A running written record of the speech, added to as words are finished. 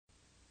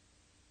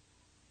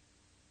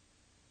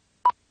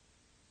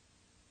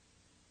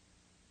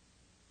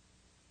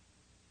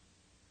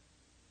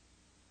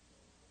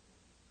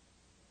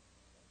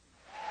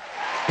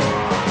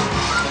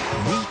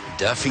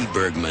Duffy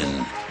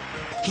Bergman.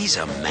 He's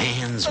a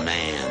man's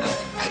man.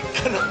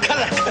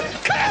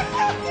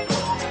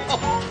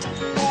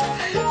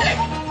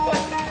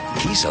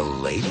 He's a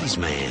ladies'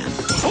 man.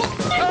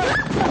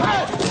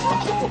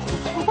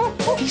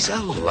 He's a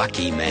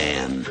lucky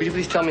man. Could you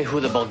please tell me who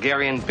the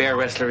Bulgarian bear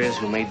wrestler is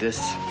who made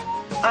this?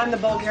 I'm the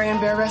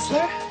Bulgarian bear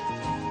wrestler.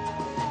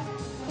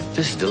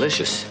 This is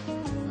delicious.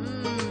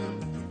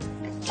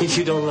 If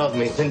you don't love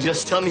me, then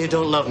just tell me you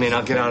don't love me and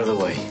I'll get out of the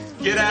way.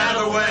 Get out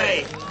of the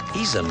way!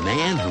 He's a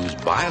man whose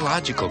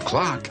biological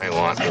clock I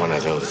want one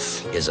of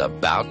those. is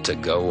about to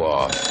go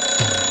off.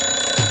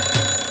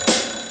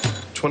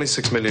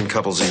 26 million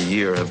couples a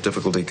year have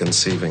difficulty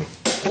conceiving.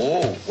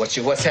 Oh,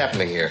 what's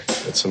happening here?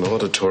 It's an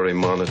auditory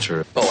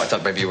monitor. Oh, I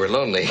thought maybe you were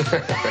lonely.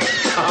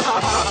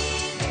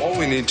 All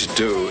we need to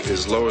do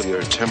is lower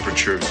your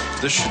temperature.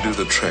 This should do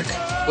the trick.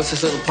 What's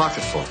this little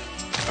pocket for?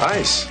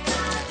 Ice.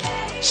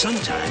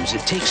 Sometimes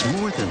it takes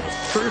more than a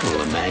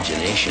fertile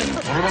imagination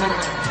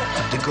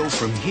to go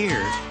from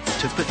here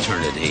to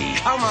paternity.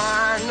 Come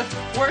on.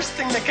 Worst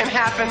thing that can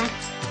happen.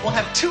 We'll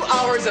have 2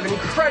 hours of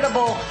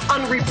incredible,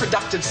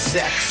 unreproductive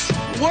sex.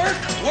 Work,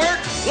 work,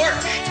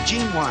 work!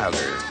 Gene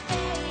Wilder,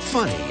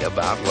 funny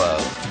about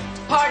love.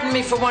 Pardon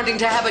me for wanting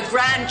to have a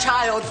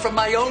grandchild from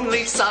my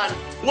only son.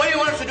 What do you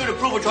want us to do to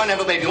prove we're trying to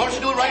have a baby? You want us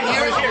to do it right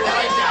here?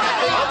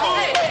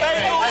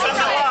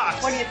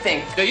 What do you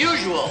think? The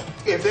usual.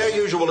 If their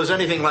usual is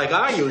anything like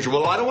our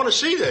usual, I don't want to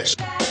see this.